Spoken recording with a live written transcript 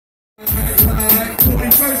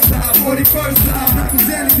41st time,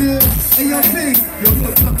 representative, ALP, yo,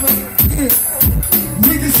 look, yeah.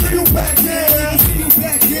 Niggas see you back there,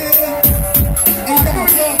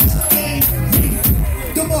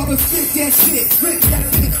 the Mobb spit that shit, rip that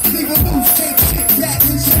shit, leave a loose, take shit back,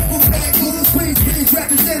 and shit, go back, go to Queens,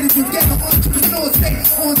 representative, get an entrepreneur, stay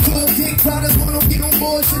on tour, big products, wanna get on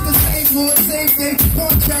board, shit the same Lord, same thing,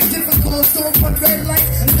 contract, different calls, don't run red light,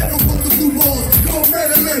 and never put the blue balls, go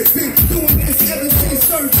red alert, been doing this ever since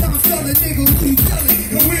third time, selling nigga, who you selling,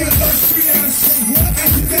 and we are us,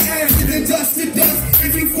 after the ass, and then dust to dust,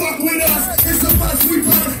 if you fuck with us, it's a must, we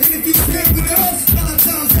run, and if you stand with us, 9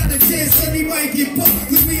 times out of 10, Sonny might get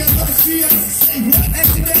bucked, with me illustrious,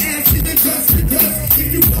 after the ass, and then dust to dust,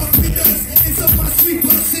 if you fuck with us, it's a must, we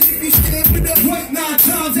run, and if you stand with us, what 9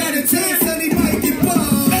 times out of 10, Sonny might get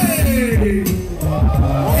bucked, hey,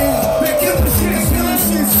 man, kill the shit, that's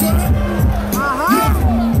nonsense, son,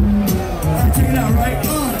 check it out, right,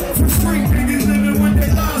 for street niggas living when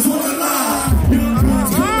their lives on the line, young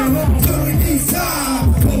ones coming home during these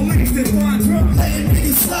times, police that find drugs, letting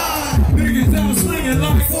niggas slide, niggas out slinging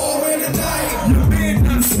like 4 in the night, your man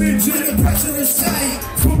not snitching, the pressure is tight,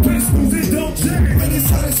 from pistols it don't change, when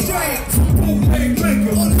it's on a strike, from bootleg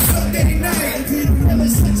liquor on a Sunday night, and be the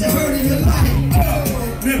realest since you heard of your life,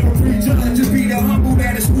 never prejudge, just be the humble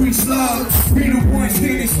that is street slugs, be the one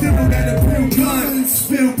standing still that a real gun,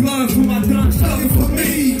 spill blood for my done something for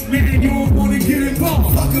me, man you don't wanna get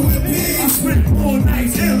involved, fucking with me, I spent all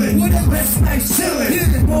nights illin', what the best nights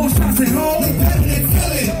chillin', more shots at home, they better than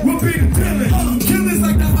killin', we'll be the villain, killers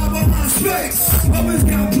like the high behind specs, others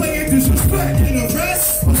got playing disrespect, and the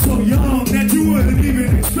rest, I'm so young that you wouldn't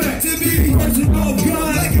even expect, to be personal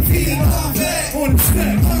gun, like a Vietnam vet, on the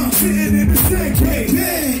step, sitting in the staircase,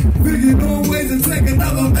 figuring on ways to take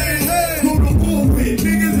another man, go to war with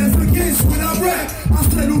niggas that's against when I rap, I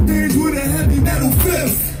settle things with a heavy metal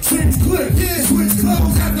fifth, change clip, switch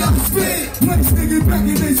clothes after I spit, place niggas back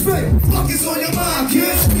in they spit, fuck is on your mind,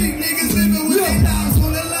 kid, street niggas living with their lives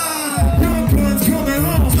on the line, young guns coming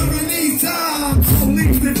home, during these times,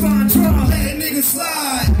 police that find drugs, letting niggas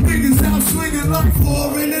slide, niggas out swinging like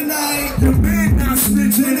 4 in the night, your man not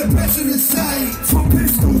snitching, the pressure is tight, from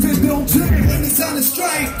pistols that don't change, when it's time to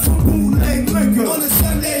strike, from bootleg liquor, on a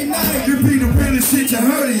Sunday night, you be the realest shit you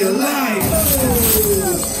heard of your life.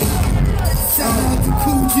 Shout out to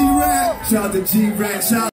Cool G-Rap. Shout out to G-Rap.